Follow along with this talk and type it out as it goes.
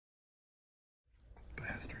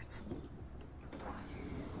bastards.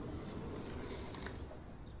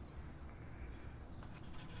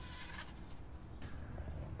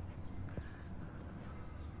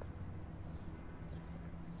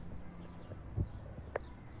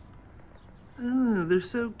 Oh, they're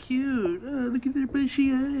so cute. Oh, look at their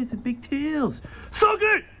bushy eyes and big tails. So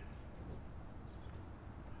good!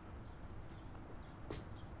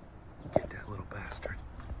 Get that little bastard.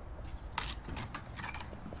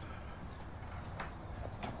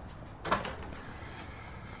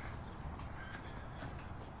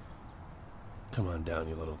 Come on down,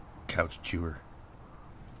 you little couch chewer.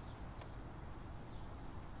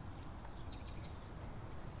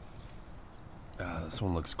 Ah, this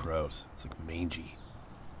one looks gross. It's like mangy.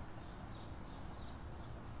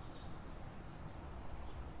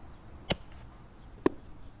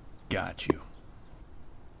 Got you.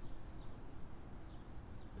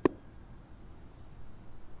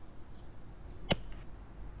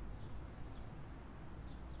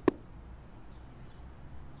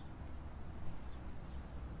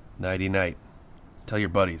 Nighty night. Tell your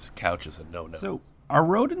buddies, couch is a no-no. So, are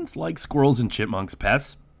rodents like squirrels and chipmunks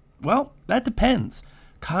pests? Well, that depends.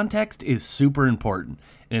 Context is super important,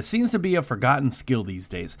 and it seems to be a forgotten skill these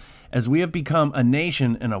days, as we have become a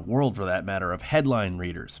nation, and a world for that matter, of headline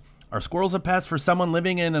readers. Are squirrels a pest for someone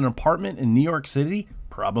living in an apartment in New York City?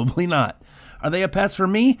 Probably not. Are they a pest for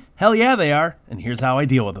me? Hell yeah they are, and here's how I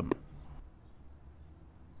deal with them.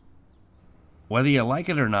 Whether you like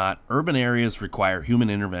it or not, urban areas require human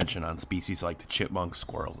intervention on species like the chipmunk,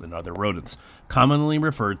 squirrel, and other rodents, commonly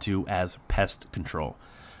referred to as pest control.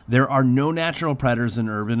 There are no natural predators in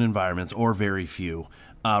urban environments, or very few,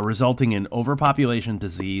 resulting in overpopulation,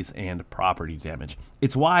 disease, and property damage.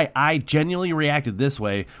 It's why I genuinely reacted this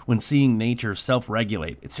way when seeing nature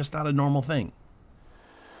self-regulate. It's just not a normal thing.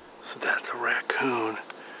 So that's a raccoon.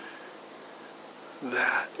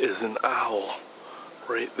 That is an owl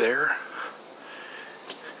right there.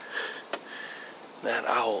 That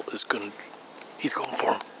owl is he's going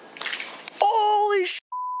for him. Holy sh**!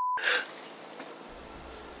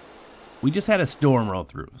 We just had a storm roll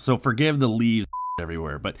through, so forgive the leaves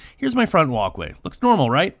everywhere, but here's my front walkway. Looks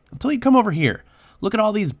normal, right? Until you come over here. Look at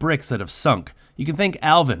all these bricks that have sunk. You can thank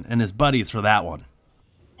Alvin and his buddies for that one.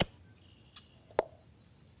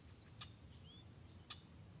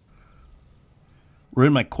 We're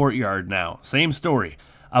in my courtyard now. Same story.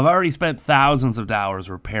 I've already spent thousands of dollars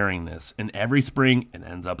repairing this, and every spring it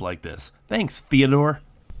ends up like this. Thanks, Theodore.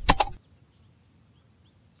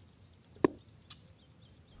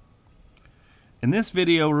 In this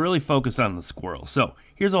video, we're really focused on the squirrel. So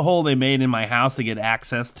here's a hole they made in my house to get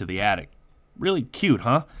access to the attic. Really cute,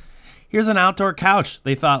 huh? Here's an outdoor couch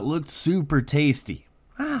they thought looked super tasty.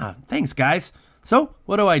 Ah, thanks guys. So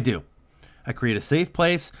what do? I create a safe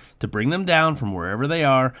place to bring them down from wherever they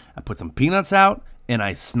are. I put some peanuts out, and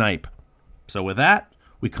I snipe. So with that,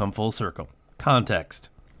 we come full circle. Context.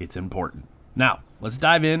 It's important. Now, let's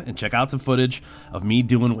dive in and check out some footage of me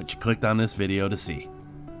doing what you clicked on this video to see.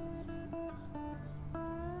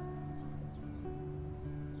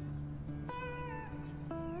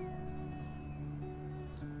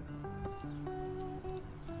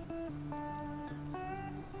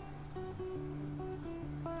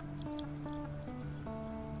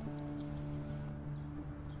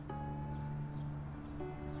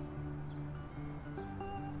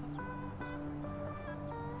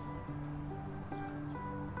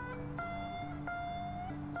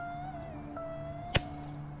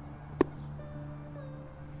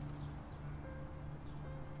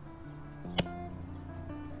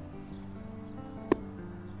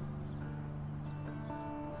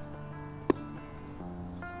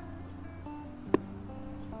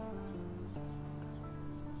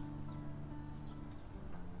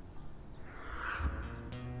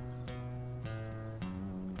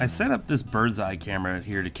 I set up this bird's eye camera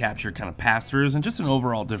here to capture kind of pass-throughs and just an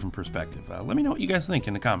overall different perspective. Let me know what you guys think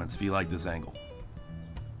in the comments if you like this angle.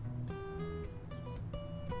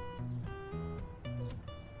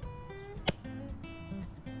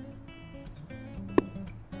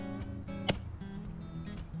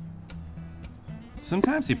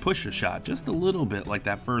 Sometimes you push a shot just a little bit like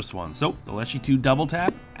that first one, so the Leshiy 2 double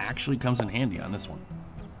tap actually comes in handy on this one.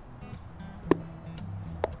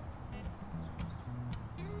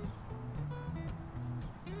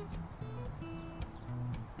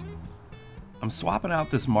 I'm swapping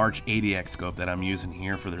out this March 80X scope that I'm using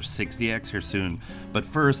here for their 60X here soon, but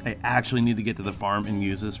first I actually need to get to the farm and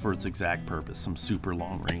use this for its exact purpose, some super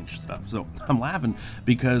long range stuff. So I'm laughing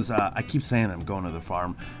because I keep saying I'm going to the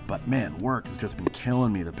farm, but man, work has just been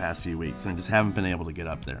killing me the past few weeks and I just haven't been able to get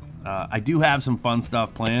up there. I do have some fun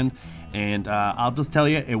stuff planned, And I'll just tell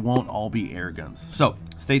you, it won't all be air guns. So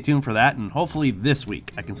stay tuned for that, and hopefully this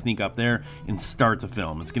week I can sneak up there and start to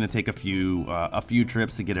film. It's going to take a few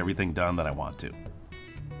trips to get everything done that I want to.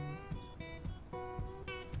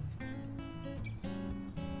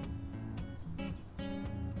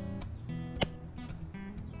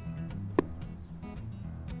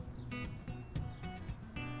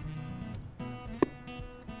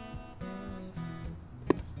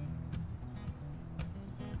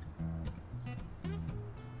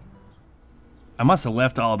 I must have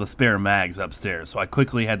left all the spare mags upstairs, so I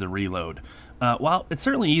quickly had to reload. While it's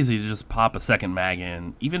certainly easy to just pop a second mag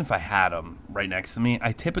in, even if I had them right next to me,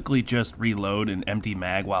 I typically just reload an empty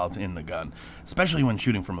mag while it's in the gun, especially when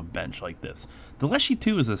shooting from a bench like this. The Leshiy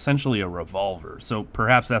 2 is essentially a revolver, so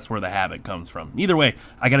perhaps that's where the habit comes from. Either way,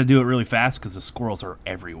 I gotta do it really fast because the squirrels are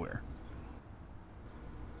everywhere.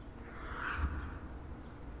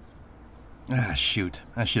 Ah, shoot.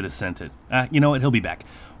 I should have sent it. You know what? He'll be back.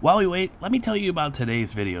 While we wait, let me tell you about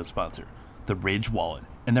today's video sponsor, the Ridge Wallet.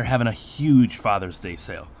 And they're having a huge Father's Day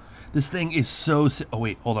sale. This thing is so... Oh,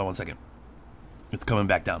 wait. Hold on one second. It's coming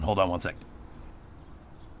back down. Hold on one second.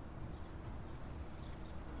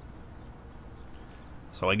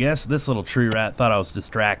 So I guess this little tree rat thought I was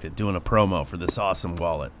distracted doing a promo for this awesome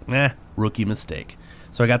wallet. Rookie mistake.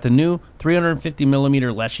 So I got the new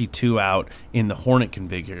 350mm Leshiy 2 out in the Hornet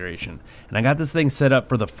configuration. And I got this thing set up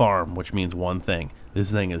for the farm, which means one thing.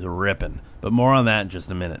 This thing is ripping. But more on that in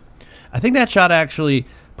just a minute. I think that shot actually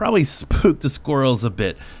probably spooked the squirrels a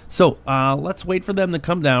bit. So let's wait for them to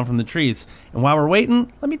come down from the trees. And while we're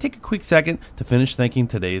waiting, let me take a quick second to finish thanking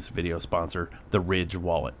today's video sponsor, the Ridge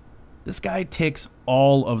Wallet. This guy ticks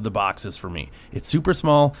all of the boxes for me. It's super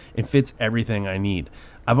small and fits everything I need.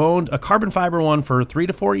 I've owned a carbon fiber one for 3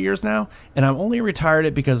 to 4 years now, and I've only retired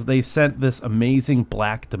it because they sent this amazing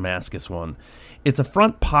black Damascus one. It's a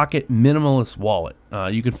front pocket minimalist wallet.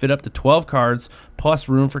 You can fit up to 12 cards plus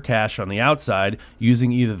room for cash on the outside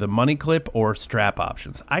using either the money clip or strap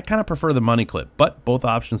options. I kind of prefer the money clip, but both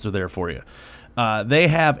options are there for you. They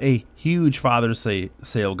have a huge Father's Day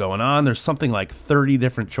sale going on. There's something like 30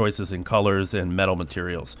 different choices in colors and metal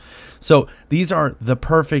materials. So these are the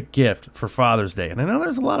perfect gift for Father's Day. And I know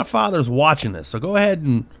there's a lot of fathers watching this, so go ahead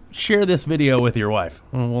and share this video with your wife.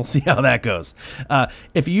 We'll see how that goes.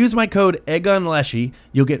 If you use my code EDgun Leshiy,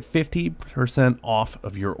 you'll get 50% off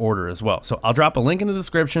of your order as well. So I'll drop a link in the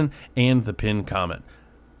description and the pinned comment.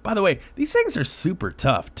 By the way, these things are super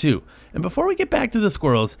tough too. And before we get back to the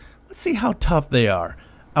squirrels, let's see how tough they are.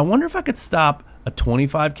 I wonder if I could stop a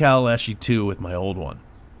 25 cal Leshiy 2 with my old one.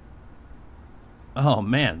 Oh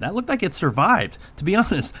man, that looked like it survived. To be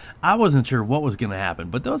honest, I wasn't sure what was going to happen,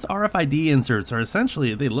 but those RFID inserts are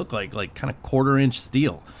essentially, they look like kind of 1/4-inch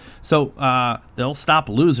steel. So they'll stop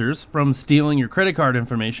losers from stealing your credit card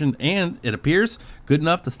information, and it appears good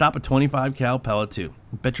enough to stop a 25 cal pellet too.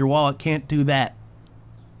 Bet your wallet can't do that.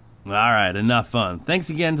 Alright, enough fun.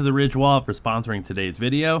 Thanks again to the Ridge Wallet for sponsoring today's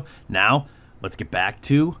video. Now, let's get back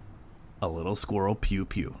to a little squirrel pew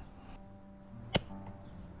pew.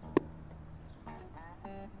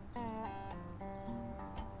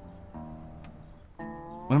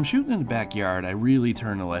 When I'm shooting in the backyard, I really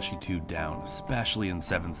turn the Leshiy 2 down, especially in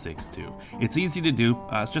 7.62. It's easy to do.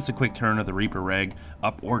 It's just a quick turn of the Reaper reg,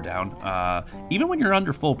 up or down, even when you're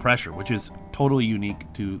under full pressure, which is totally unique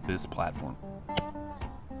to this platform.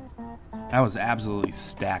 I was absolutely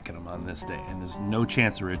stacking them on this day, and there's no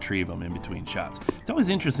chance to retrieve them in between shots. It's always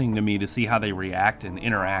interesting to me to see how they react and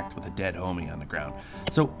interact with a dead homie on the ground.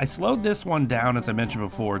 So I slowed this one down, as I mentioned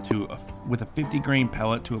before, with a 50 grain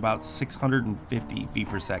pellet to about 650 feet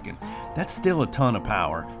per second. That's still a ton of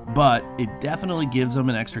power, but it definitely gives them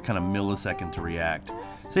an extra kind of millisecond to react.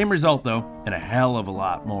 Same result though, and a hell of a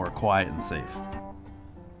lot more quiet and safe.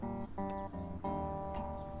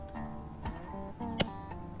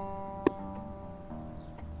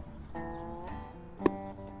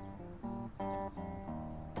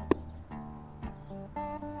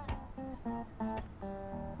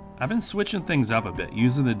 I've been switching things up a bit,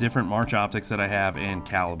 using the different March optics that I have and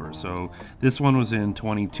caliber. So this one was in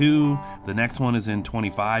 22, the next one is in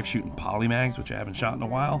 25, shooting polymags, which I haven't shot in a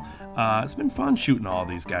while. It's been fun shooting all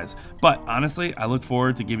these guys. But honestly, I look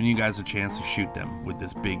forward to giving you guys a chance to shoot them with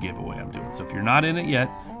this big giveaway I'm doing. So if you're not in it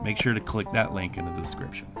yet, make sure to click that link in the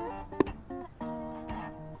description.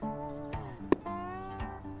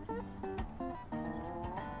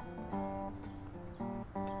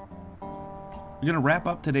 We're going to wrap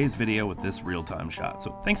up today's video with this real-time shot.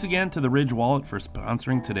 So thanks again to the Ridge Wallet for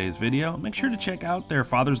sponsoring today's video. Make sure to check out their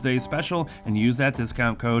Father's Day special and use that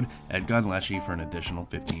discount code EDgun Leshiy for an additional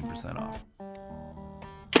 15% off.